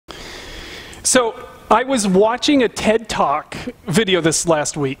So I was watching a TED Talk video this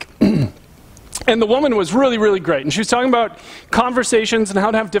last week. And the woman was really, really great. And she was talking about conversations and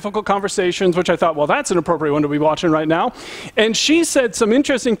how to have difficult conversations, which I thought, well, that's an appropriate one to be watching right now. And she said some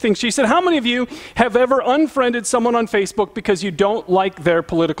interesting things. She said, how many of you have ever unfriended someone on Facebook because you don't like their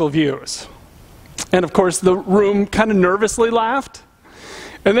political views? And of course, the room kind of nervously laughed.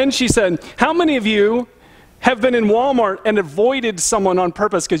 And then she said, how many of you have been in Walmart and avoided someone on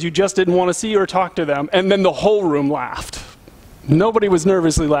purpose because you just didn't want to see or talk to them? And then the whole room laughed. Nobody was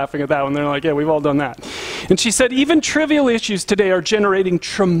nervously laughing at that one. They're like, yeah, we've all done that. And she said, even trivial issues today are generating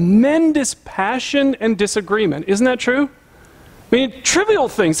tremendous passion and disagreement. Isn't that true? I mean, trivial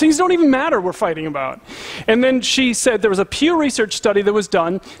things don't even matter we're fighting about. And then she said there was a Pew Research study that was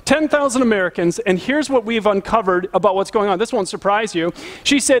done, 10,000 Americans, and here's what we've uncovered about what's going on. This won't surprise you.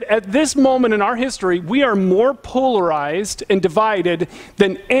 She said, at this moment in our history, we are more polarized and divided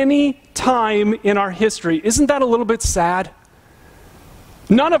than any time in our history. Isn't that a little bit sad?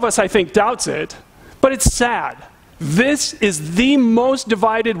 None of us, I think, doubts it, but it's sad. This is the most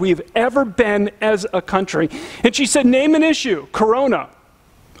divided we've ever been as a country. And she said, name an issue, Corona.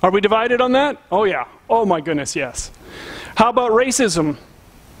 Are we divided on that? Oh yeah, oh my goodness, yes. How about racism?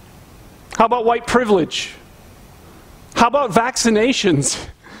 How about white privilege? How about vaccinations?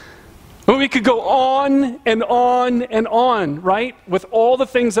 Well, we could go on and on and on, right? With all the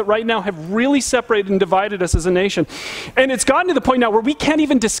things that right now have really separated and divided us as a nation. And it's gotten to the point now where we can't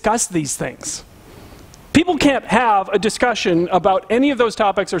even discuss these things. People can't have a discussion about any of those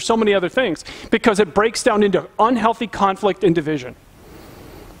topics or so many other things because it breaks down into unhealthy conflict and division.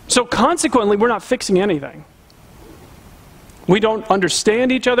 So consequently, we're not fixing anything. We don't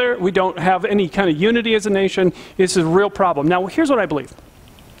understand each other. We don't have any kind of unity as a nation. It's a real problem. Now, here's what I believe.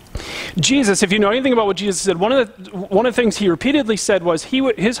 Jesus, if you know anything about what Jesus said, one of the things he repeatedly said was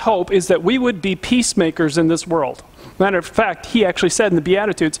his hope is that we would be peacemakers in this world. Matter of fact, he actually said in the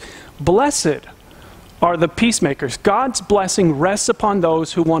Beatitudes, blessed are the peacemakers. God's blessing rests upon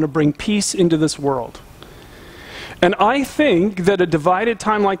those who want to bring peace into this world. And I think that a divided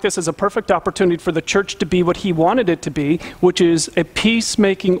time like this is a perfect opportunity for the church to be what he wanted it to be, which is a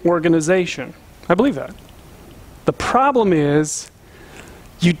peacemaking organization. I believe that. The problem is,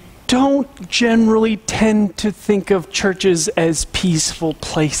 you don't generally tend to think of churches as peaceful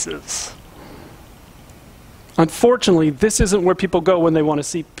places. Unfortunately, this isn't where people go when they want to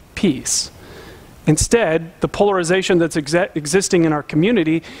see peace. Instead, the polarization that's existing in our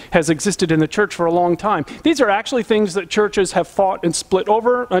community has existed in the church for a long time. These are actually things that churches have fought and split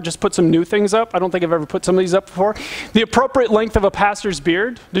over. I just put some new things up. I don't think I've ever put some of these up before. The appropriate length of a pastor's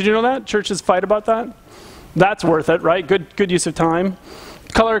beard. Did you know that? Churches fight about that. That's worth it, right? Good use of time.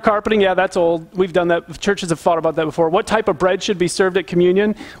 Color carpeting, yeah, that's old. We've done that. Churches have thought about that before. What type of bread should be served at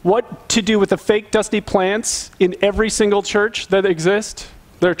communion? What to do with the fake dusty plants in every single church that exist?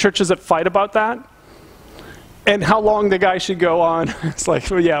 There are churches that fight about that. And how long the guy should go on. It's like,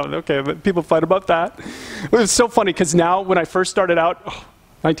 well, yeah, okay, but people fight about that. It was so funny because now when I first started out,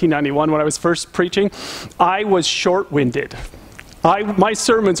 1991, when I was first preaching, I was short-winded. My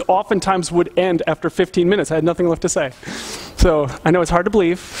sermons oftentimes would end after 15 minutes. I had nothing left to say. So I know it's hard to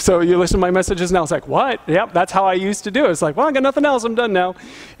believe. So you listen to my messages now, it's like, what? Yep, that's how I used to do it. It's like, well, I got nothing else, I'm done now.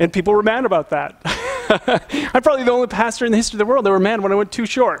 And people were mad about that. I'm probably the only pastor in the history of the world that were mad when I went too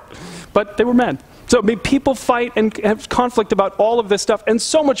short. But they were mad. So I mean, people fight and have conflict about all of this stuff and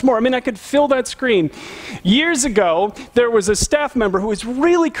so much more. I mean, I could fill that screen. Years ago, there was a staff member who was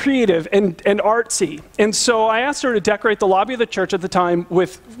really creative and artsy. And so I asked her to decorate the lobby of the church at the time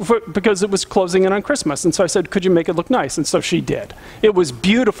because it was closing in on Christmas. And so I said, could you make it look nice? And so she did. It was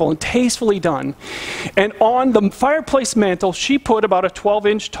beautiful and tastefully done. And on the fireplace mantle, she put about a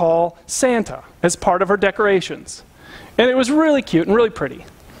 12-inch tall Santa as part of her decorations. And it was really cute and really pretty.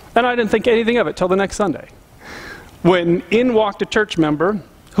 And I didn't think anything of it till the next Sunday, when in walked a church member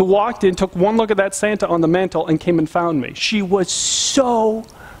who walked in, took one look at that Santa on the mantle, and came and found me. She was so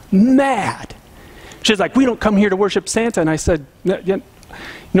mad. She's like, we don't come here to worship Santa. And I said, you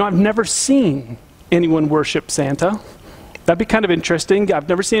know, I've never seen anyone worship Santa. That'd be kind of interesting. I've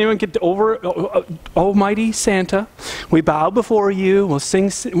never seen anyone get over, almighty Santa. We bow before you, we'll sing.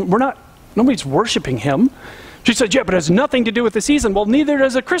 Nobody's worshiping him. She said, yeah, but it has nothing to do with the season. Well, neither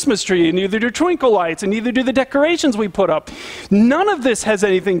does a Christmas tree, and neither do twinkle lights, and neither do the decorations we put up. None of this has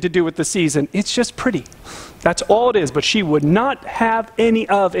anything to do with the season. It's just pretty. That's all it is, but she would not have any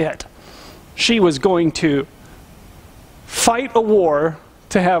of it. She was going to fight a war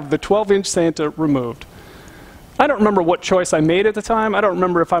to have the 12-inch Santa removed. I don't remember what choice I made at the time. I don't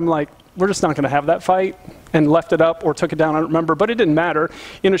remember if I'm like, we're just not going to have that fight, and left it up or took it down, I don't remember, but it didn't matter.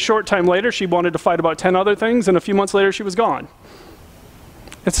 In a short time later, she wanted to fight about 10 other things, and a few months later, she was gone.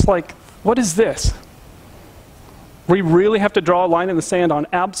 It's like, what is this? We really have to draw a line in the sand on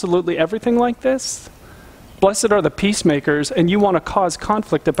absolutely everything like this? Blessed are the peacemakers, and you want to cause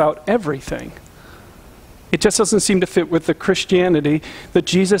conflict about everything. It just doesn't seem to fit with the Christianity that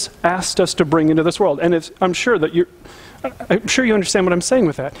Jesus asked us to bring into this world. And I'm sure you understand what I'm saying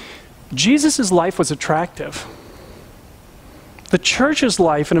with that. Jesus' life was attractive. The church's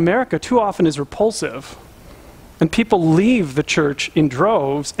life in America too often is repulsive. And people leave the church in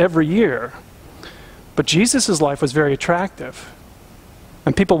droves every year. But Jesus' life was very attractive.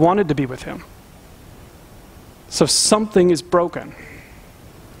 And people wanted to be with him. So something is broken.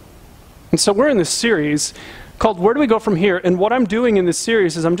 And so we're in this series called Where Do We Go From Here? And what I'm doing in this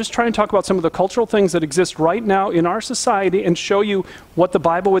series is I'm just trying to talk about some of the cultural things that exist right now in our society and show you what the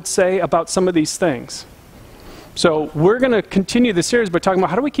Bible would say about some of these things. So we're going to continue this series by talking about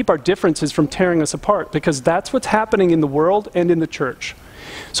how do we keep our differences from tearing us apart, because that's what's happening in the world and in the church.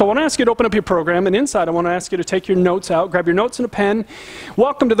 So I want to ask you to open up your program, and inside I want to ask you to take your notes out, grab your notes and a pen.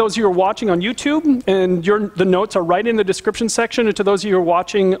 Welcome to those of you who are watching on YouTube, and the notes are right in the description section, and to those of you who are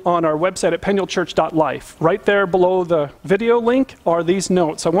watching on our website at penulchurch.life. Right there below the video link are these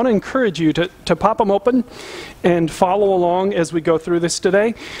notes. I want to encourage you to pop them open and follow along as we go through this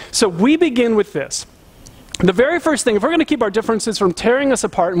today. So we begin with this. The very first thing, if we're going to keep our differences from tearing us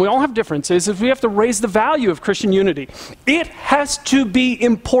apart, and we all have differences, is we have to raise the value of Christian unity. It has to be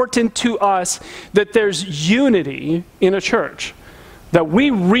important to us that there's unity in a church, that we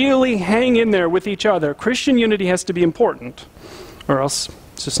really hang in there with each other. Christian unity has to be important, or else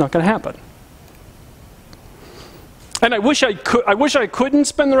it's just not going to happen. And I wish I couldn't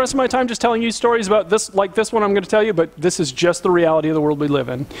spend the rest of my time just telling you stories about this, like this one I'm going to tell you, but this is just the reality of the world we live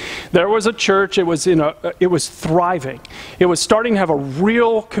in. There was a church, it was thriving. It was starting to have a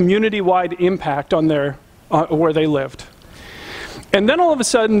real community-wide impact on where they lived. And then all of a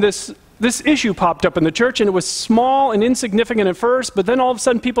sudden this issue popped up in the church, and it was small and insignificant at first, but then all of a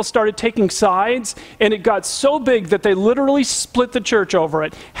sudden people started taking sides, and it got so big that they literally split the church over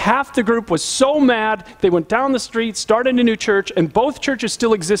it. Half the group was so mad, they went down the street, started a new church, and both churches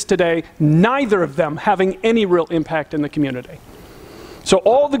still exist today, neither of them having any real impact in the community. So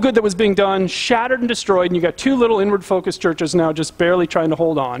all the good that was being done, shattered and destroyed, and you got two little inward-focused churches now just barely trying to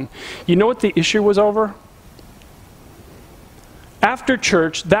hold on. You know what the issue was over? After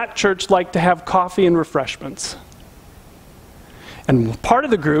church, that church liked to have coffee and refreshments. And part of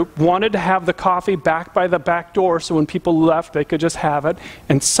the group wanted to have the coffee back by the back door so when people left, they could just have it.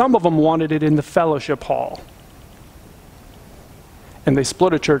 And some of them wanted it in the fellowship hall. And they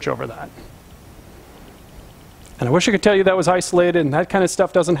split a church over that. And I wish I could tell you that was isolated and that kind of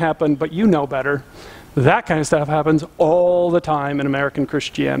stuff doesn't happen, but you know better. That kind of stuff happens all the time in American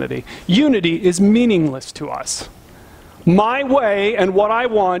Christianity. Unity is meaningless to us. My way and what I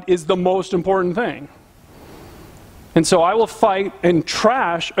want is the most important thing. And so I will fight and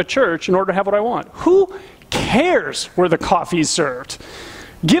trash a church in order to have what I want. Who cares where the coffee is served?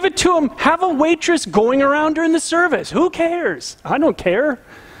 Give it to them. Have a waitress going around during the service. Who cares? I don't care.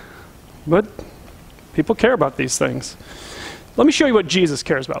 But people care about these things. Let me show you what Jesus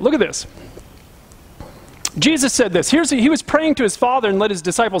cares about. Look at this. Jesus said this. He was praying to his Father and let his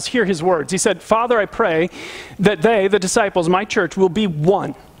disciples hear his words. He said, Father, I pray that they, the disciples, my church, will be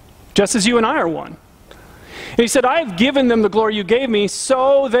one, just as you and I are one. And he said, I have given them the glory you gave me,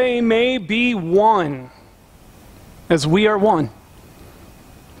 so they may be one, as we are one.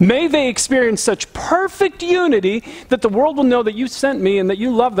 May they experience such perfect unity that the world will know that you sent me and that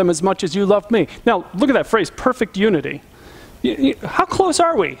you love them as much as you loved me. Now, look at that phrase, perfect unity. How close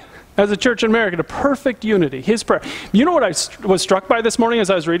are we as a church in America to perfect unity? His prayer. You know what I was struck by this morning as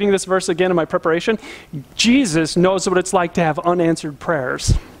I was reading this verse again in my preparation? Jesus knows what it's like to have unanswered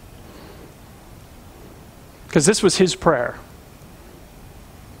prayers. Because this was his prayer.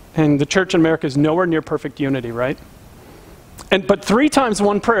 And the church in America is nowhere near perfect unity, right? But 3 times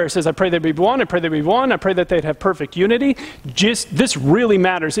one prayer says, I pray they'd be one, I pray they'd be one, I pray that they'd have perfect unity. This really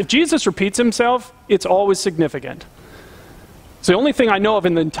matters. If Jesus repeats himself, it's always significant. It's the only thing I know of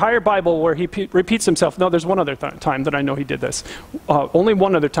in the entire Bible where he repeats himself. No, there's one other time that I know he did this. Only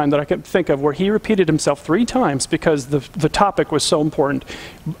one other time that I can think of where he repeated himself 3 times because the topic was so important.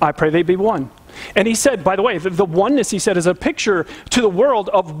 I pray they be one. And he said, by the way, the oneness, he said, is a picture to the world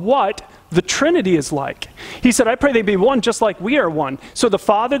of what the Trinity is like. He said, I pray they be one just like we are one. So the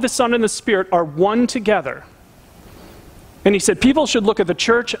Father, the Son, and the Spirit are one together. And he said, people should look at the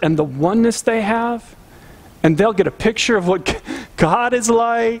church and the oneness they have, and they'll get a picture of what God is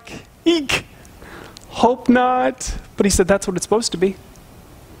like, Eek. Hope not. But he said that's what it's supposed to be.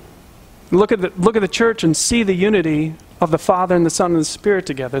 Look at the church and see the unity of the Father and the Son and the Spirit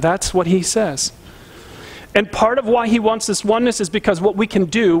together. That's what he says. And part of why he wants this oneness is because what we can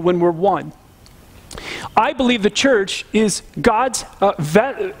do when we're one. I believe the church is God's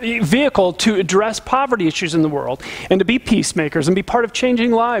vehicle to address poverty issues in the world and to be peacemakers and be part of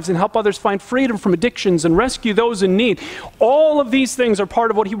changing lives and help others find freedom from addictions and rescue those in need. All of these things are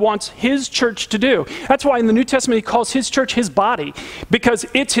part of what he wants his church to do. That's why in the New Testament he calls his church his body, because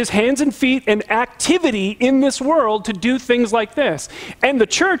it's his hands and feet and activity in this world to do things like this. And the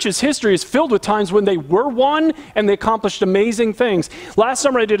church's history is filled with times when they were one and they accomplished amazing things. Last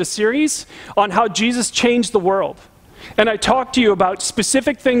summer I did a series on how Jesus changed the world. And I talked to you about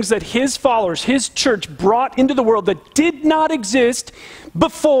specific things that his followers, his church, brought into the world that did not exist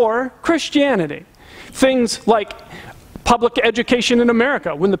before Christianity. Things like public education in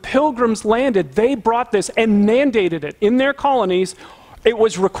America. When the Pilgrims landed, they brought this and mandated it in their colonies. It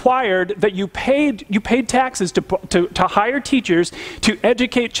was required that you paid taxes to hire teachers to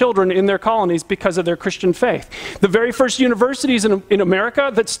educate children in their colonies because of their Christian faith. The very first universities in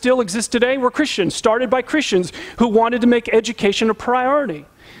America that still exist today were Christians, started by Christians who wanted to make education a priority.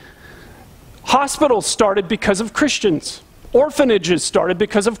 Hospitals started because of Christians. Orphanages started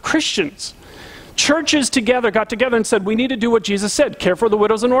because of Christians. Churches got together and said, we need to do what Jesus said, care for the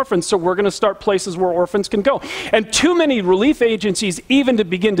widows and orphans, so we're going to start places where orphans can go. And too many relief agencies even to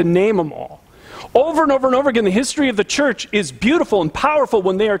begin to name them all. Over and over and over again, the history of the church is beautiful and powerful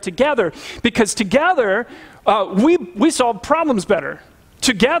when they are together, because together we solve problems better.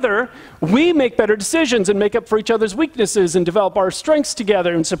 Together, we make better decisions and make up for each other's weaknesses and develop our strengths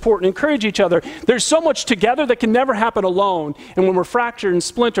together and support and encourage each other. There's so much together that can never happen alone. And when we're fractured and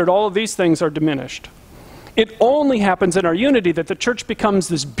splintered, all of these things are diminished. It only happens in our unity that the church becomes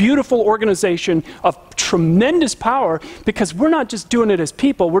this beautiful organization of tremendous power, because we're not just doing it as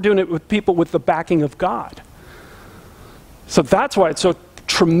people, we're doing it with people with the backing of God. So that's why it's so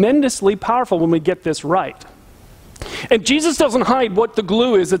tremendously powerful when we get this right. And Jesus doesn't hide what the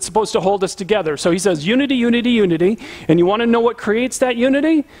glue is that's supposed to hold us together. So he says unity, unity, unity. And you want to know what creates that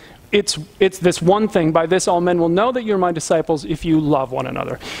unity? It's this one thing. By this all men will know that you're my disciples if you love one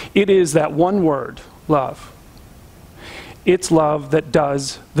another. It is that one word, love. It's love that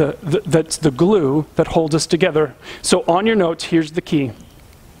does that's the glue that holds us together. So on your notes, here's the key.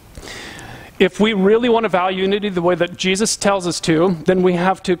 If we really want to value unity the way that Jesus tells us to, then we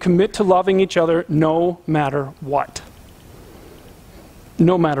have to commit to loving each other no matter what.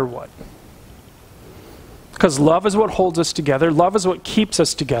 No matter what. Because love is what holds us together. Love is what keeps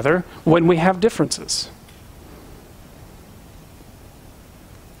us together when we have differences.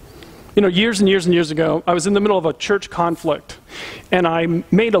 You know, years and years and years ago, I was in the middle of a church conflict, and I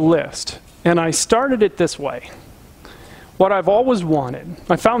made a list, and I started it this way. What I've always wanted.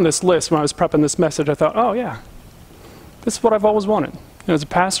 I found this list when I was prepping this message. I thought, oh yeah, this is what I've always wanted. As a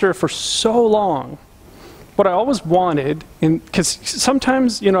pastor for so long, what I always wanted, because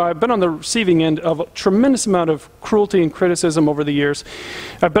sometimes, you know, I've been on the receiving end of a tremendous amount of cruelty and criticism over the years.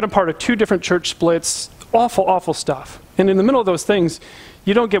 I've been a part of 2 different church splits, awful, awful stuff. And in the middle of those things,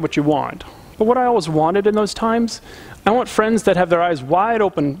 you don't get what you want. But what I always wanted in those times, I want friends that have their eyes wide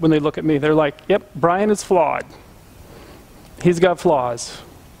open when they look at me. They're like, yep, Brian is flawed. He's got flaws,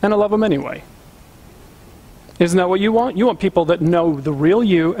 and I love him anyway. Isn't that what you want? You want people that know the real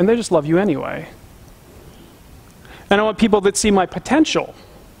you, and they just love you anyway. And I want people that see my potential.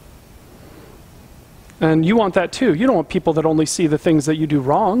 And you want that too. You don't want people that only see the things that you do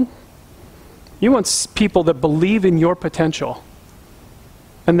wrong. You want people that believe in your potential,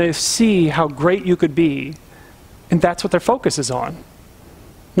 and they see how great you could be, and that's what their focus is on,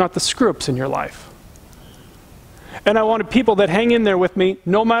 not the screw-ups in your life. And I wanted people that hang in there with me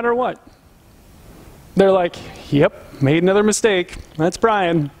no matter what. They're like, yep, made another mistake. That's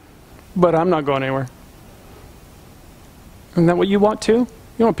Brian, but I'm not going anywhere. Isn't that what you want too? You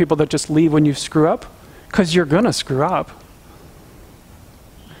don't want people that just leave when you screw up, because you're going to screw up.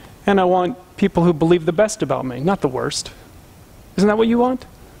 And I want people who believe the best about me, not the worst. Isn't that what you want?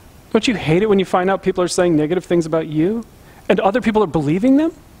 Don't you hate it when you find out people are saying negative things about you, and other people are believing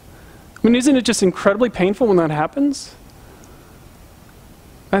them? I mean, isn't it just incredibly painful when that happens?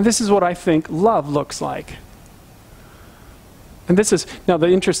 And this is what I think love looks like. And this is, now the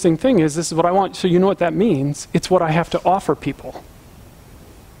interesting thing is, this is what I want, so you know what that means. It's what I have to offer people.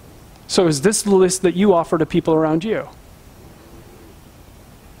 So is this the list that you offer to people around you?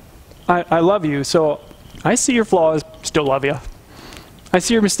 I love you, so I see your flaws, still love you. I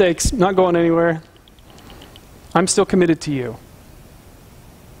see your mistakes, not going anywhere. I'm still committed to you.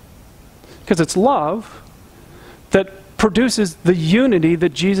 Because it's love that produces the unity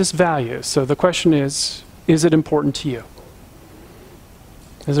that Jesus values. So the question is it important to you?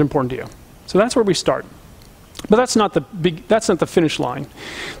 Is it important to you? So that's where we start. But that's not the finish line.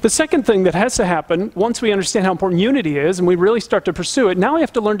 The second thing that has to happen, once we understand how important unity is and we really start to pursue it, now we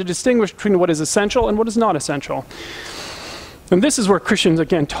have to learn to distinguish between what is essential and what is not essential. And this is where Christians,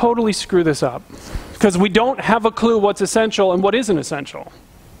 again, totally screw this up. Because we don't have a clue what's essential and what isn't essential.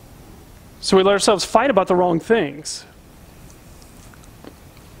 So we let ourselves fight about the wrong things.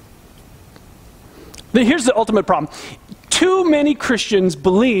 Here's the ultimate problem. Too many Christians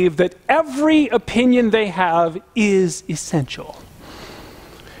believe that every opinion they have is essential.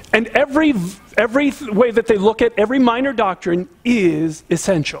 And every way that they look at every minor doctrine is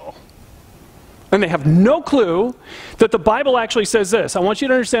essential. And they have no clue that the Bible actually says this. I want you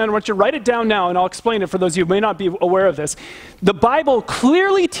to understand, I want you to write it down now, and I'll explain it for those of you who may not be aware of this. The Bible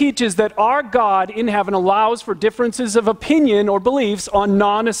clearly teaches that our God in heaven allows for differences of opinion or beliefs on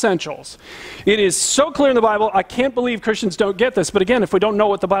non-essentials. It is so clear in the Bible, I can't believe Christians don't get this. But again, if we don't know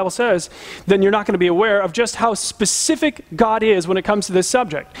what the Bible says, then you're not going to be aware of just how specific God is when it comes to this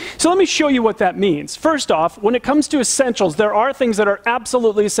subject. So let me show you what that means. First off, when it comes to essentials, there are things that are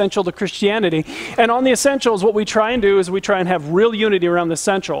absolutely essential to Christianity. And on the essentials, what we try and do is we try and have real unity around the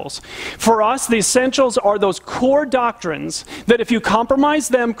essentials. For us, the essentials are those core doctrines that if you compromise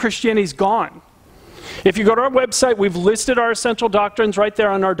them, Christianity's gone. If you go to our website, we've listed our essential doctrines right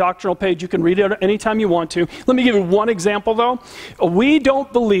there on our doctrinal page. You can read it anytime you want to. Let me give you one example, though. We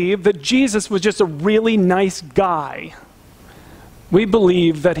don't believe that Jesus was just a really nice guy. We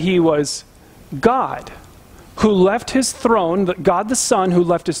believe that he was God, who left his throne, God the Son, who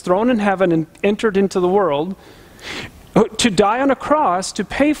left his throne in heaven and entered into the world, to die on a cross to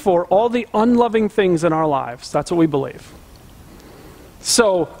pay for all the unloving things in our lives. That's what we believe.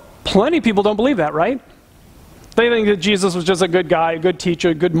 So, plenty of people don't believe that, right? They think that Jesus was just a good guy, a good teacher,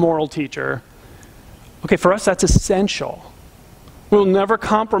 a good moral teacher. Okay, for us, that's essential. We'll never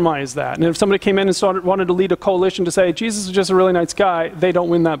compromise that. And if somebody came in and wanted to lead a coalition to say, Jesus is just a really nice guy, they don't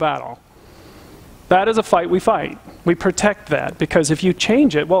win that battle. That is a fight we fight. We protect that, because if you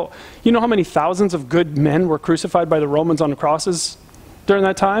change it, well, you know how many thousands of good men were crucified by the Romans on the crosses during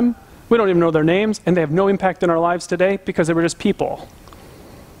that time? We don't even know their names, and they have no impact in our lives today because they were just people.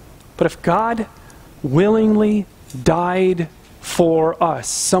 But if God willingly died for us,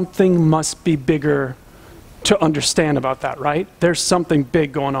 something must be bigger to understand about that, right? There's something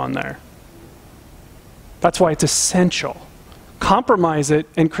big going on there. That's why it's essential. Compromise it,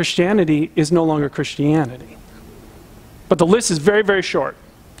 and Christianity is no longer Christianity. But the list is very, very short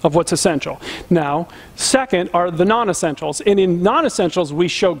of what's essential. Now, second are the non-essentials. And in non-essentials, we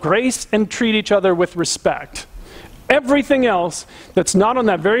show grace and treat each other with respect. Everything else that's not on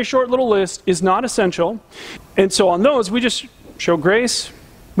that very short little list is not essential. And so on those, we just show grace,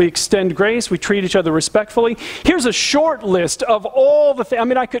 we extend grace, we treat each other respectfully. Here's a short list of all the things. I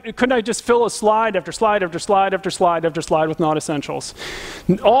mean, couldn't I just fill a slide after slide after slide after slide after slide with non-essentials?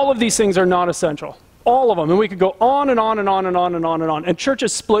 All of these things are not essential. All of them. And we could go on and on and on and on and on and on. And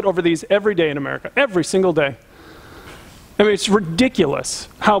churches split over these every day in America. Every single day. I mean, it's ridiculous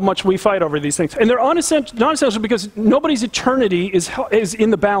how much we fight over these things. And they're non-essential because nobody's eternity is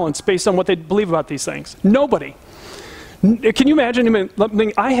in the balance based on what they believe about these things. Nobody. Can you imagine?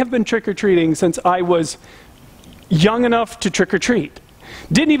 I have been trick-or-treating since I was young enough to trick-or-treat.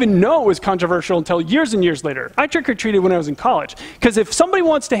 Didn't even know it was controversial until years and years later. I trick-or-treated when I was in college. Because if somebody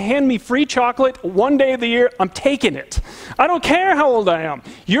wants to hand me free chocolate one day of the year, I'm taking it. I don't care how old I am.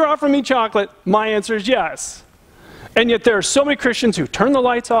 You're offering me chocolate, my answer is yes. And yet there are so many Christians who turn the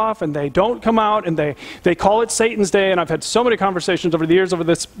lights off and they don't come out and they call it Satan's Day. And I've had so many conversations over the years over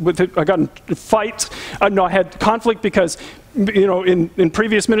this. I got in fights. I had conflict because, you know, in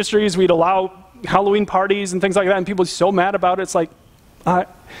previous ministries we'd allow Halloween parties and things like that, and people are so mad about it. It's like, I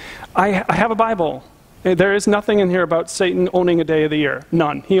have a Bible. There is nothing in here about Satan owning a day of the year.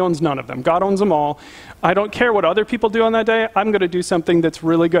 None. He owns none of them. God owns them all. I don't care what other people do on that day. I'm going to do something that's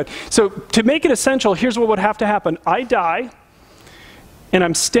really good. So to make it essential, here's what would have to happen. I die, and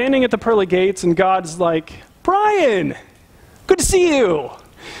I'm standing at the pearly gates, and God's like, Brian, good to see you.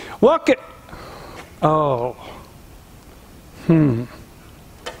 Walk it. Oh.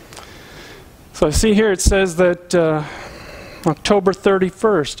 So I see here it says that October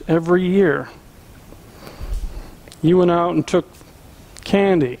 31st every year, you went out and took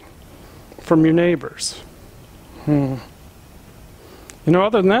candy from your neighbors. You know,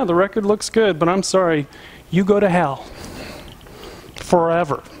 other than that, the record looks good, but I'm sorry, you go to hell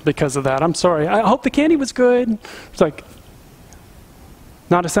forever because of that. I'm sorry. I hope the candy was good. It's like,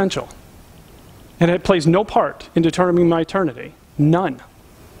 not essential. And it plays no part in determining my eternity. None.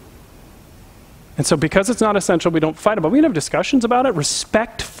 And so because it's not essential, we don't fight about it. We can have discussions about it,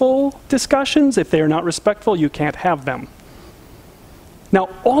 respectful discussions. If they are not respectful, you can't have them. Now,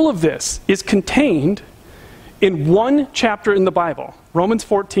 all of this is contained in one chapter in the Bible. Romans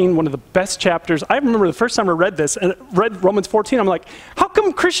 14, one of the best chapters. I remember the first time I read this, and read Romans 14, I'm like, how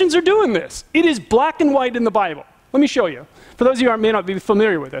come Christians are doing this? It is black and white in the Bible. Let me show you. For those of you who may not be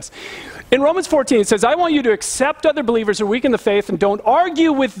familiar with this. In Romans 14, it says, I want you to accept other believers who are weak in the faith and don't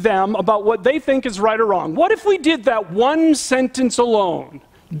argue with them about what they think is right or wrong. What if we did that one sentence alone?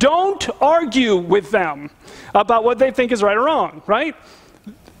 Don't argue with them about what they think is right or wrong, right?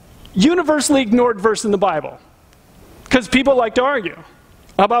 Universally ignored verse in the Bible. Because people like to argue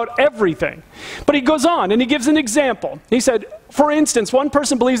about everything. But he goes on and he gives an example. He said, for instance, one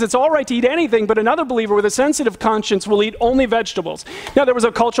person believes it's all right to eat anything, but another believer with a sensitive conscience will eat only vegetables. Now, there was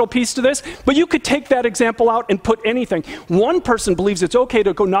a cultural piece to this, but you could take that example out and put anything. One person believes it's okay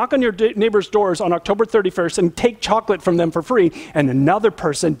to go knock on your neighbor's doors on October 31st and take chocolate from them for free, and another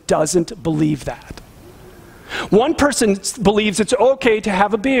person doesn't believe that. One person believes it's okay to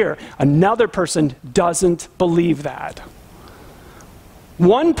have a beer. Another person doesn't believe that.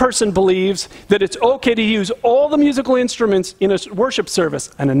 One person believes that it's okay to use all the musical instruments in a worship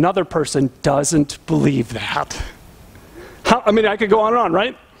service, and another person doesn't believe that. I mean, I could go on and on,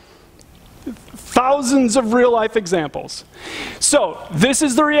 right? Thousands of real-life examples. So, this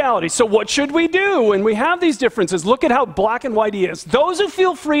is the reality. So what should we do when we have these differences? Look at how black and white he is. Those who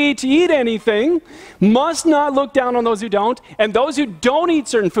feel free to eat anything must not look down on those who don't, and those who don't eat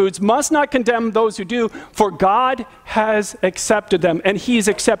certain foods must not condemn those who do, for God has accepted them, and he's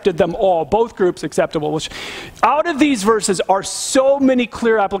accepted them all, both groups acceptable. Which, out of these verses are so many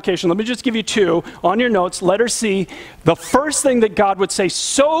clear applications. Let me just give you two on your notes. Letter C, the first thing that God would say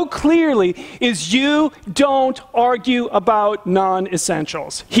so clearly is you don't argue about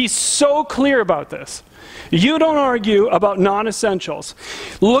non-essentials. He's so clear about this. You don't argue about non-essentials.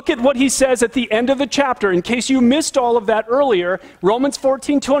 Look at what he says at the end of the chapter. In case you missed all of that earlier, Romans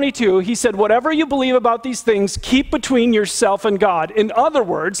 14:22, he said, whatever you believe about these things, keep between yourself and God. In other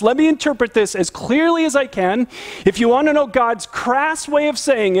words, let me interpret this as clearly as I can. If you want to know God's crass way of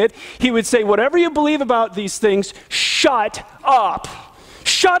saying it, he would say, whatever you believe about these things, shut up.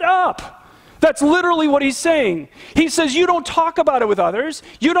 Shut up. That's literally what he's saying. He says you don't talk about it with others.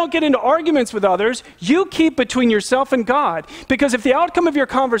 You don't get into arguments with others. You keep between yourself and God. Because if the outcome of your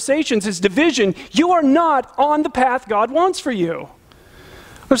conversations is division, you are not on the path God wants for you.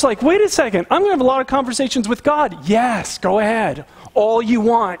 It's like, wait a second, I'm going to have a lot of conversations with God. Yes, go ahead. All you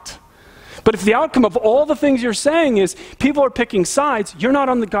want. But if the outcome of all the things you're saying is people are picking sides, you're not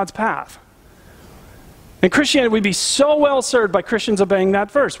on God's path. In Christianity, we'd be so well served by Christians obeying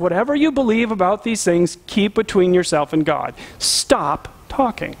that verse. Whatever you believe about these things, keep between yourself and God. Stop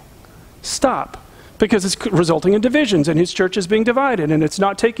talking. Stop. Because it's resulting in divisions, and his church is being divided, and it's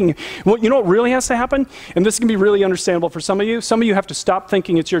not taking... Well, you know what really has to happen? And this can be really understandable for some of you. Some of you have to stop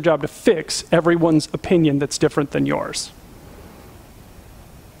thinking it's your job to fix everyone's opinion that's different than yours.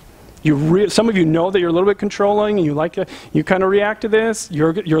 Some of you know that you're a little bit controlling, and you kind of react to this.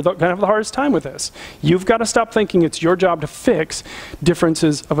 You're going to have the hardest time with this. You've got to stop thinking it's your job to fix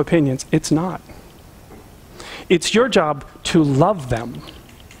differences of opinions. It's not. It's your job to love them.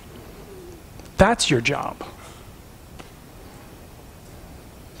 That's your job.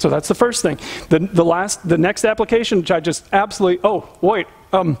 So that's the first thing. The next application, which I just absolutely,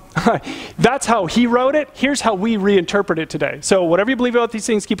 that's how he wrote it. Here's how we reinterpret it today. So whatever you believe about these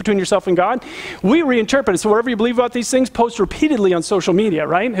things, keep between yourself and God. We reinterpret it. So whatever you believe about these things, post repeatedly on social media,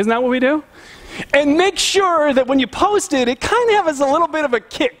 right? Isn't that what we do? And make sure that when you post it, it kind of has a little bit of a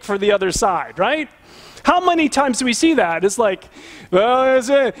kick for the other side, right? How many times do we see that? It's like, well,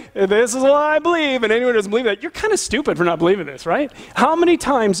 this is what I believe, and anyone who doesn't believe that, you're kind of stupid for not believing this, right? How many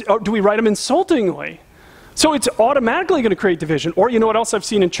times do we write them insultingly? So it's automatically going to create division. Or you know what else I've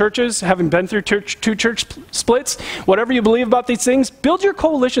seen in churches, having been through two church splits? Whatever you believe about these things, build your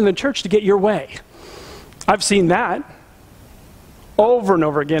coalition in the church to get your way. I've seen that over and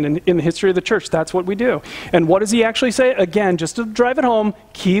over again in the history of the church. That's what we do. And what does he actually say? Again, just to drive it home,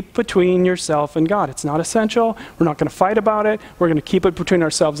 keep between yourself and God. It's not essential. We're not going to fight about it. We're going to keep it between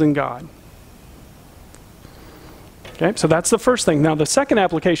ourselves and God. Okay, so that's the first thing. Now, the second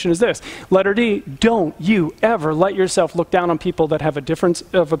application is this. Letter D, don't you ever let yourself look down on people that have a difference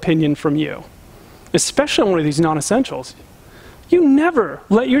of opinion from you, especially on one of these non-essentials. You never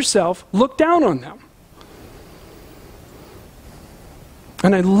let yourself look down on them.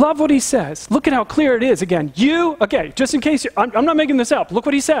 And I love what he says. Look at how clear it is. Again, just in case, I'm not making this up. Look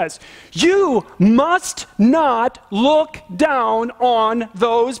what he says. You must not look down on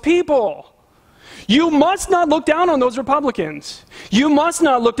those people. You must not look down on those Republicans. You must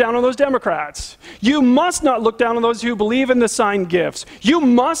not look down on those Democrats. You must not look down on those who believe in the sign gifts. You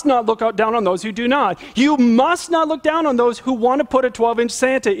must not look down on those who do not. You must not look down on those who want to put a 12-inch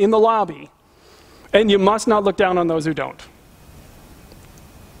Santa in the lobby. And you must not look down on those who don't.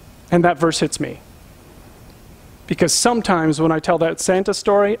 And that verse hits me. Because sometimes when I tell that Santa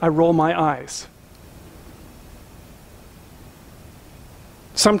story, I roll my eyes.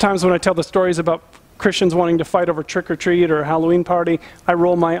 Sometimes when I tell the stories about Christians wanting to fight over trick-or-treat or a Halloween party, I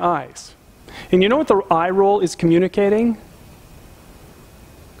roll my eyes. And you know what the eye roll is communicating?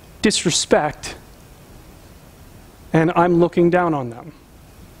 Disrespect. And I'm looking down on them.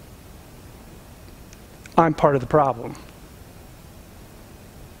 I'm part of the problem.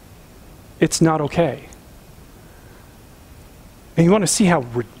 It's not okay. And you want to see how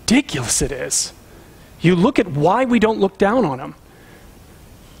ridiculous it is. You look at why we don't look down on them.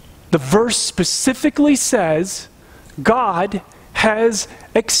 The verse specifically says God has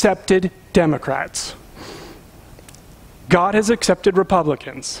accepted Democrats. God has accepted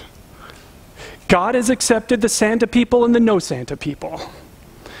Republicans. God has accepted the Santa people and the no Santa people.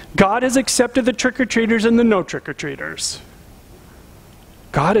 God has accepted the trick-or-treaters and the no trick-or-treaters.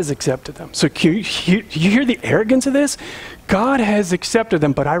 God has accepted them. So you hear the arrogance of this? God has accepted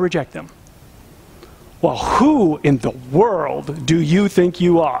them, but I reject them. Well, who in the world do you think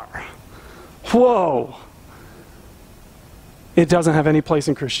you are? Whoa. It doesn't have any place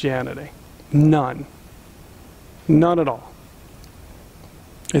in Christianity. None. None at all.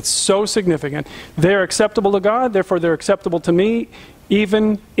 It's so significant. They're acceptable to God, therefore they're acceptable to me,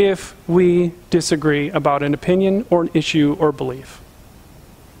 even if we disagree about an opinion or an issue or belief.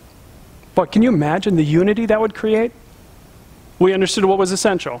 But can you imagine the unity that would create? We understood what was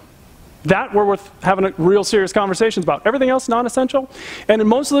essential. That we're worth having a real serious conversations about. Everything else, non-essential. And in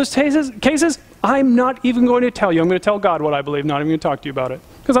most of those cases, I'm not even going to tell you. I'm going to tell God what I believe, not even going to talk to you about it.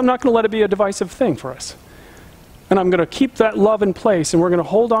 Because I'm not going to let it be a divisive thing for us. And I'm going to keep that love in place, and we're going to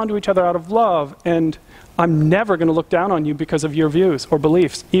hold on to each other out of love, and I'm never going to look down on you because of your views or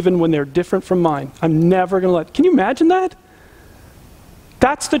beliefs, even when they're different from mine. I'm never going to let... Can you imagine that?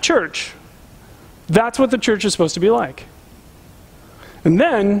 That's the church. That's what the church is supposed to be like. And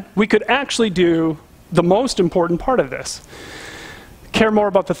then we could actually do the most important part of this. Care more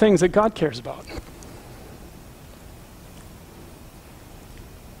about the things that God cares about.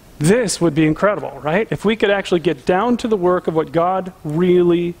 This would be incredible, right? If we could actually get down to the work of what God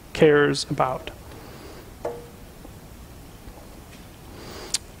really cares about.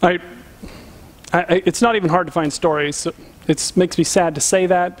 It's not even hard to find stories. It makes me sad to say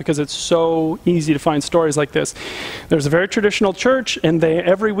that because it's so easy to find stories like this. There's a very traditional church, and they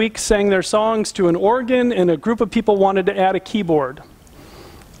every week sang their songs to an organ, and a group of people wanted to add a keyboard,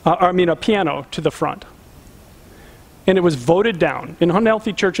 a piano to the front. And it was voted down. In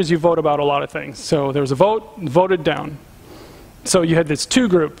unhealthy churches, you vote about a lot of things. So there was a vote, voted down. So you had this two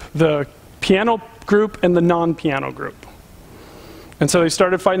group, the piano group and the non-piano group. And so they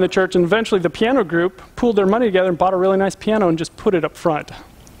started fighting the church, and eventually the piano group pooled their money together and bought a really nice piano and just put it up front.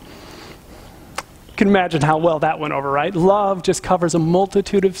 You can imagine how well that went over, right? Love just covers a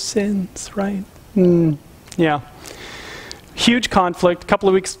multitude of sins, right? Yeah. Huge conflict. A couple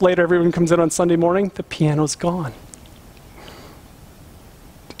of weeks later, everyone comes in on Sunday morning, the piano's gone.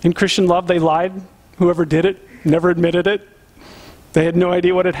 In Christian love, they lied. Whoever did it never admitted it. They had no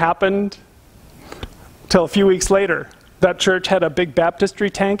idea what had happened until a few weeks later. That church had a big baptistry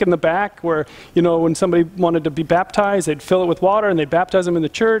tank in the back where, you know, when somebody wanted to be baptized, they'd fill it with water and they'd baptize them in the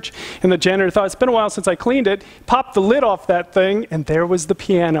church. And the janitor thought, it's been a while since I cleaned it, popped the lid off that thing, and there was the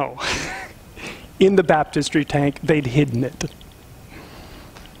piano in the baptistry tank. They'd hidden it.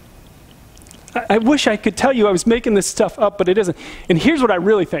 I wish I could tell you I was making this stuff up, but it isn't. And here's what I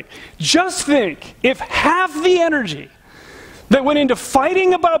really think. Just think if half the energy that went into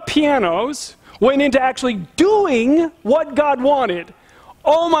fighting about pianos went into actually doing what God wanted,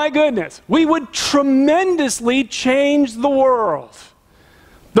 oh my goodness, we would tremendously change the world.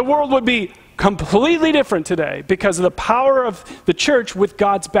 The world would be completely different today because of the power of the church with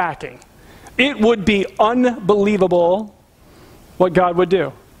God's backing. It would be unbelievable what God would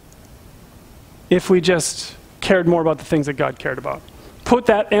do if we just cared more about the things that God cared about. Put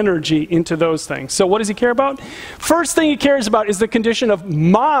that energy into those things. So what does he care about? First thing he cares about is the condition of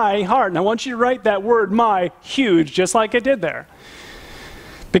my heart. And I want you to write that word, my, huge, just like I did there.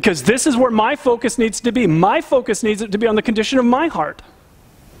 Because this is where my focus needs to be. My focus needs to be on the condition of my heart.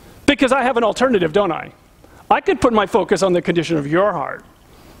 Because I have an alternative, don't I? I could put my focus on the condition of your heart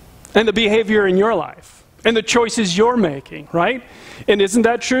and the behavior in your life and the choices you're making, right? And isn't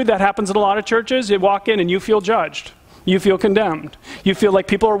that true? That happens in a lot of churches. You walk in and you feel judged. You feel condemned. You feel like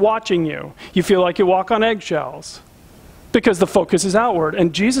people are watching you. You feel like you walk on eggshells because the focus is outward.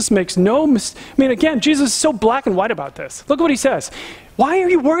 And Jesus makes no mistake. I mean, again, Jesus is so black and white about this. Look at what he says. Why are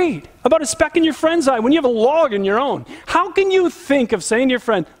you worried about a speck in your friend's eye when you have a log in your own? How can you think of saying to your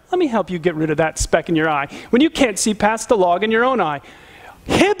friend, let me help you get rid of that speck in your eye, when you can't see past the log in your own eye?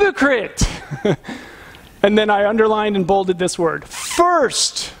 Hypocrite! And then I underlined and bolded this word.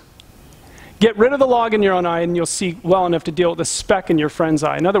 First, get rid of the log in your own eye and you'll see well enough to deal with the speck in your friend's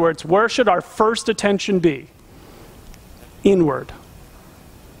eye. In other words, where should our first attention be? Inward.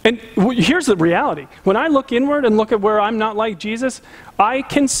 And here's the reality. When I look inward and look at where I'm not like Jesus, I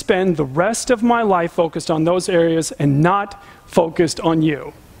can spend the rest of my life focused on those areas and not focused on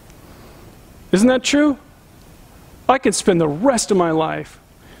you. Isn't that true? I can spend the rest of my life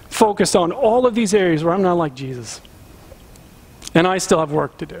focused on all of these areas where I'm not like Jesus. And I still have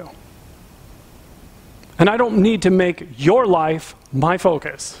work to do. And I don't need to make your life my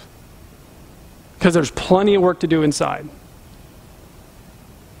focus, because there's plenty of work to do inside.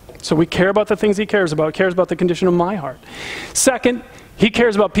 So we care about the things he cares about. He cares about the condition of my heart. Second, he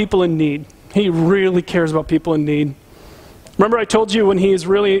cares about people in need. He really cares about people in need. Remember I told you when he is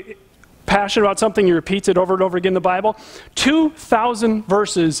really passionate about something, he repeats it over and over again in the Bible? 2,000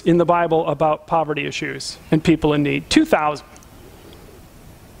 verses in the Bible about poverty issues and people in need. 2,000.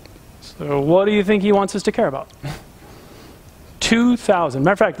 So what do you think he wants us to care about? 2,000.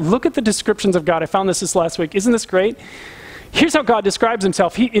 Matter of fact, look at the descriptions of God. I found this last week. Isn't this great? Here's how God describes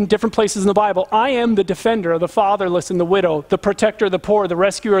himself in different places in the Bible. I am the defender of the fatherless and the widow, the protector of the poor, the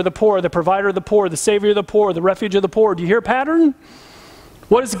rescuer of the poor, the provider of the poor, the savior of the poor, the refuge of the poor. Do you hear a pattern?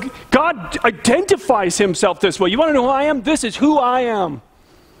 What is God identifies himself this way. You want to know who I am? This is who I am.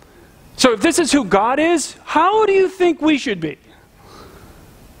 So if this is who God is, how do you think we should be?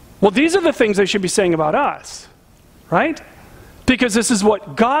 Well, these are the things they should be saying about us, right? Because this is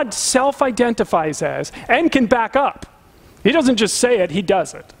what God self-identifies as and can back up. He doesn't just say it, he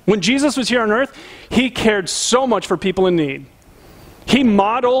does it. When Jesus was here on earth, he cared so much for people in need. He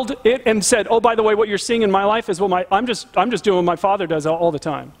modeled it and said, oh, by the way, what you're seeing in my life is what I'm just doing what my Father does all the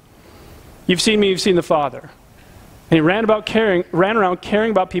time. You've seen me, you've seen the Father. And he ran around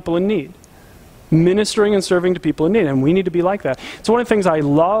caring about people in need, ministering and serving to people in need, and we need to be like that. It's one of the things I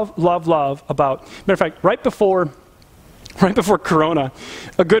love, love, love about, matter of fact, right before Corona,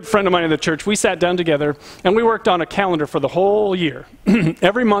 a good friend of mine in the church, we sat down together and we worked on a calendar for the whole year.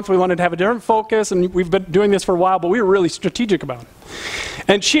 Every month we wanted to have a different focus, and we've been doing this for a while, but we were really strategic about it.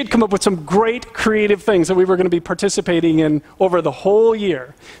 And she had come up with some great creative things that we were going to be participating in over the whole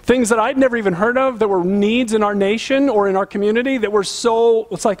year. Things that I'd never even heard of, that were needs in our nation or in our community that were so,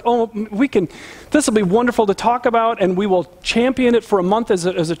 it's like, oh, this will be wonderful to talk about, and we will champion it for a month as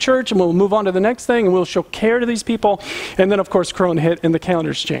a church, and we'll move on to the next thing, and we'll show care to these people. And then, of course, Corona hit, and the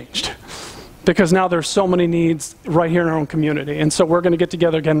calendar's changed. Because now there's so many needs right here in our own community. And so we're going to get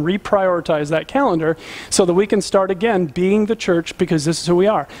together again, reprioritize that calendar so that we can start again being the church, because this is who we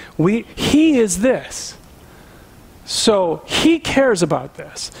are. He is this. So he cares about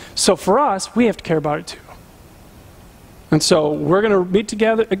this. So for us, we have to care about it too. And so we're going to meet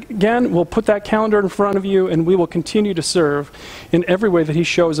together again. We'll put that calendar in front of you, and we will continue to serve in every way that he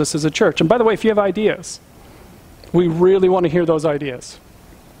shows us as a church. And by the way, if you have ideas, we really want to hear those ideas.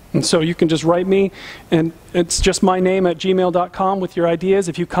 And so you can just write me, and it's just my name at gmail.com with your ideas.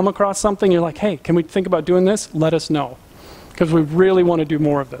 If you come across something, you're like, hey, can we think about doing this? Let us know, because we really want to do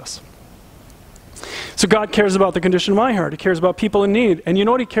more of this. So God cares about the condition of my heart. He cares about people in need. And you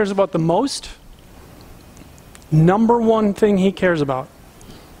know what he cares about the most? Number one thing he cares about.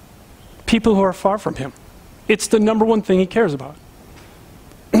 People who are far from him. It's the number one thing he cares about.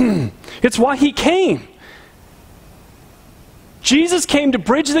 It's why he came. Jesus came to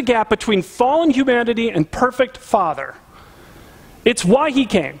bridge the gap between fallen humanity and perfect Father. It's why he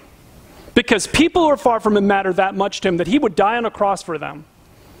came. Because people who are far from him matter that much to him that he would die on a cross for them,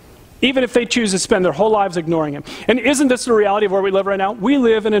 even if they choose to spend their whole lives ignoring him. And isn't this the reality of where we live right now? We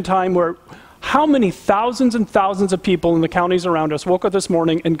live in a time where how many thousands and thousands of people in the counties around us woke up this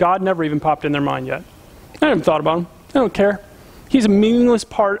morning and God never even popped in their mind yet? I haven't thought about him. I don't care. He's a meaningless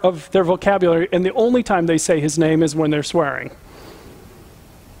part of their vocabulary, and the only time they say his name is when they're swearing.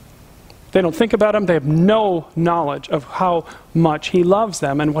 They don't think about him. They have no knowledge of how much he loves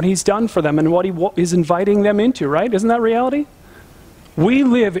them and what he's done for them and what he is inviting them into, right? Isn't that reality? We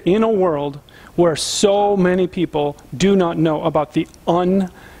live in a world where so many people do not know about the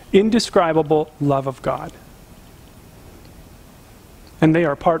indescribable love of God. And they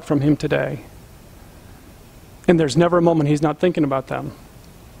are apart from him today. And there's never a moment he's not thinking about them.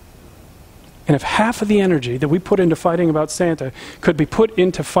 And if half of the energy that we put into fighting about Santa could be put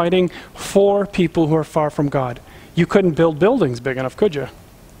into fighting for people who are far from God, you couldn't build buildings big enough, could you?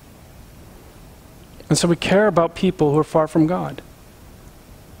 And so we care about people who are far from God.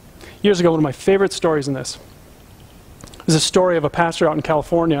 Years ago, one of my favorite stories in this is a story of a pastor out in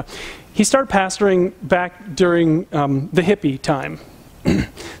California. He started pastoring back during the hippie time.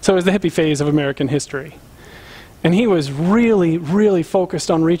 So it was the hippie phase of American history. And he was really, really focused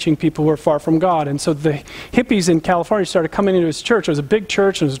on reaching people who are far from God. And so the hippies in California started coming into his church. It was a big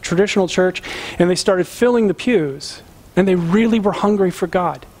church, it was a traditional church, and they started filling the pews. And they really were hungry for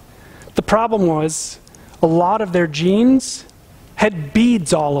God. The problem was, a lot of their jeans had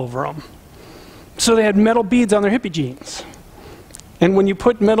beads all over them. So they had metal beads on their hippie jeans. And when you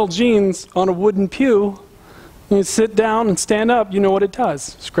put metal jeans on a wooden pew, you sit down and stand up, you know what it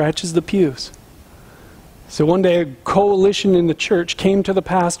does. Scratches the pews. So one day a coalition in the church came to the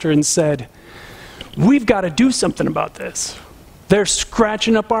pastor and said, we've got to do something about this. They're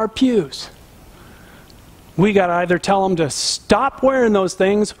scratching up our pews. We got to either tell them to stop wearing those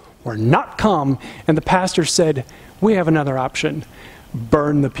things or not come. And the pastor said, we have another option.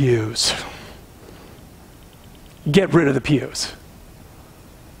 Burn the pews. Get rid of the pews.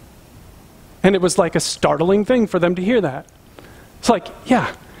 And it was like a startling thing for them to hear that. It's like,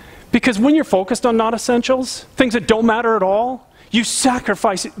 yeah, because when you're focused on not essentials, things that don't matter at all, you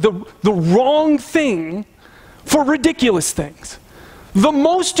sacrifice the wrong thing for ridiculous things. The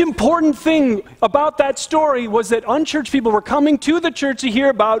most important thing about that story was that unchurched people were coming to the church to hear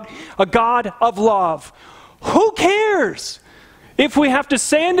about a God of love. Who cares if we have to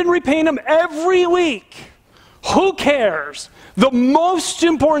sand and repaint them every week? Who cares? The most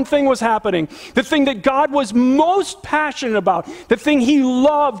important thing was happening. The thing that God was most passionate about, the thing he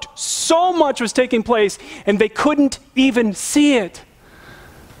loved so much was taking place, and they couldn't even see it.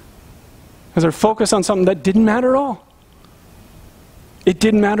 Because they're focused on something that didn't matter at all. It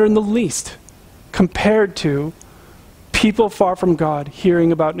didn't matter in the least compared to people far from God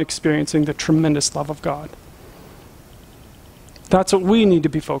hearing about and experiencing the tremendous love of God. That's what we need to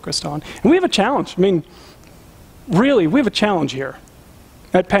be focused on. And we have a challenge. I mean, really, we have a challenge here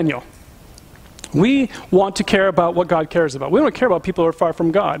at Penuel. We want to care about what God cares about. We want to care about people who are far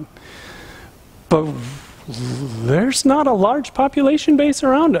from God. But there's not a large population base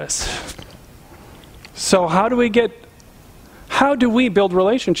around us. So how do we build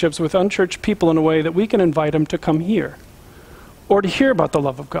relationships with unchurched people in a way that we can invite them to come here or to hear about the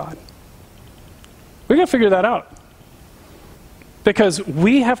love of God? We've got to figure that out. Because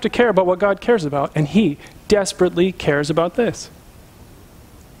we have to care about what God cares about, and he desperately cares about this.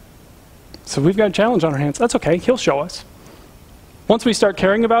 So we've got a challenge on our hands. That's okay, he'll show us. Once we start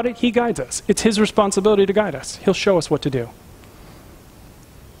caring about it, he guides us. It's his responsibility to guide us. He'll show us what to do.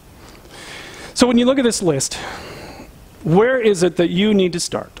 So when you look at this list, where is it that you need to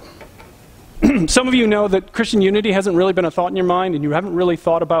start? Some of you know that Christian unity hasn't really been a thought in your mind, and you haven't really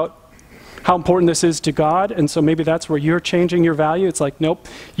thought about how important this is to God, and so maybe that's where you're changing your value. It's like, nope,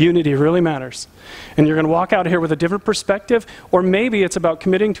 unity really matters. And you're going to walk out here with a different perspective, or maybe it's about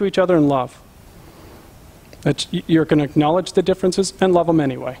committing to each other in love. That you're going to acknowledge the differences and love them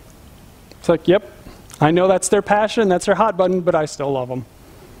anyway. It's like, yep, I know that's their passion, that's their hot button, but I still love them.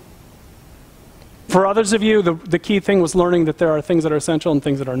 For others of you, the key thing was learning that there are things that are essential and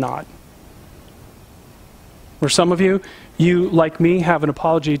things that are not. For some of you, like me, have an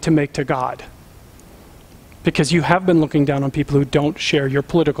apology to make to God. Because you have been looking down on people who don't share your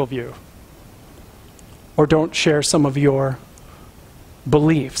political view. Or don't share some of your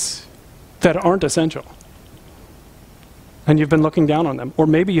beliefs that aren't essential. And you've been looking down on them. Or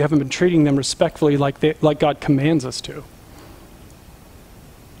maybe you haven't been treating them respectfully like God commands us to.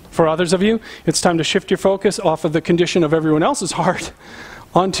 For others of you, it's time to shift your focus off of the condition of everyone else's heart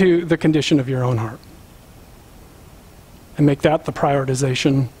onto the condition of your own heart. And make that the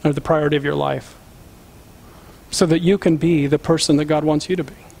prioritization, or the priority of your life. So that you can be the person that God wants you to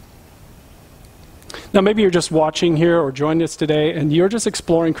be. Now maybe you're just watching here or joining us today and you're just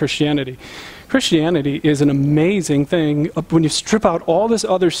exploring Christianity. Christianity is an amazing thing when you strip out all this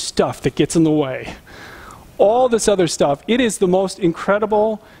other stuff that gets in the way. All this other stuff. It is the most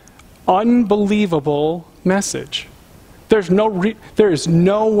incredible, unbelievable message. There is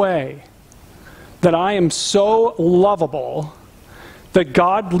no way that I am so lovable that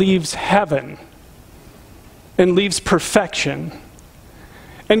God leaves heaven and leaves perfection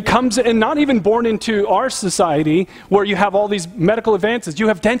and comes, and not even born into our society where you have all these medical advances. You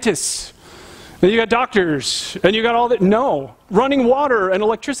have dentists, and you got doctors, and you got all that. No, running water and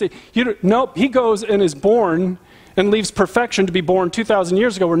electricity. Nope, he goes and is born and leaves perfection to be born 2,000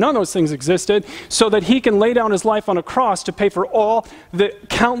 years ago where none of those things existed, so that he can lay down his life on a cross to pay for all the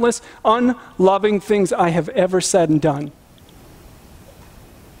countless unloving things I have ever said and done.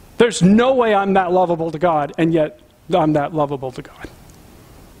 There's no way I'm that lovable to God, and yet I'm that lovable to God.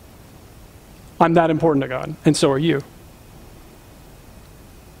 I'm that important to God, and so are you.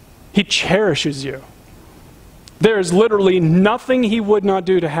 He cherishes you. There is literally nothing he would not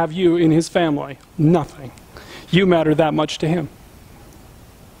do to have you in his family. Nothing. You matter that much to him.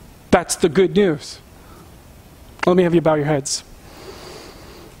 That's the good news. Let me have you bow your heads.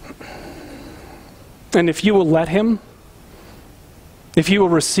 And if you will let him, if you will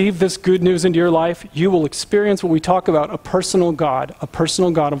receive this good news into your life, you will experience what we talk about, a personal God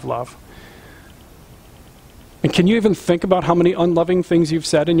of love. And can you even think about how many unloving things you've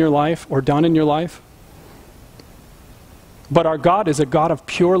said in your life or done in your life? But our God is a God of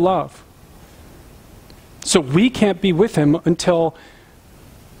pure love. So we can't be with him until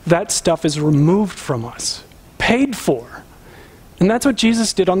that stuff is removed from us, paid for. And that's what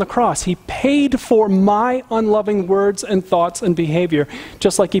Jesus did on the cross. He paid for my unloving words and thoughts and behavior,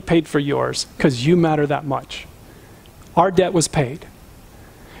 just like he paid for yours, because you matter that much. Our debt was paid.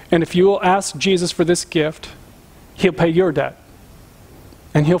 And if you will ask Jesus for this gift, he'll pay your debt.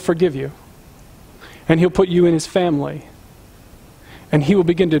 And he'll forgive you. And he'll put you in his family. And he will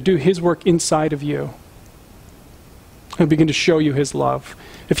begin to do his work inside of you. He'll begin to show you his love.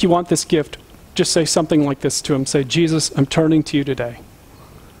 If you want this gift, just say something like this to him. Say, Jesus, I'm turning to you today.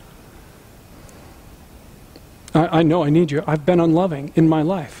 I know I need you. I've been unloving in my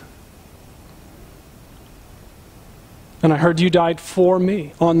life. And I heard you died for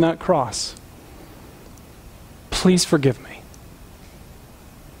me on that cross. Please forgive me.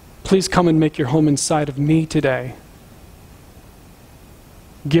 Please come and make your home inside of me today.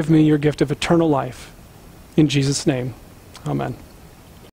 Give me your gift of eternal life. In Jesus' name, amen.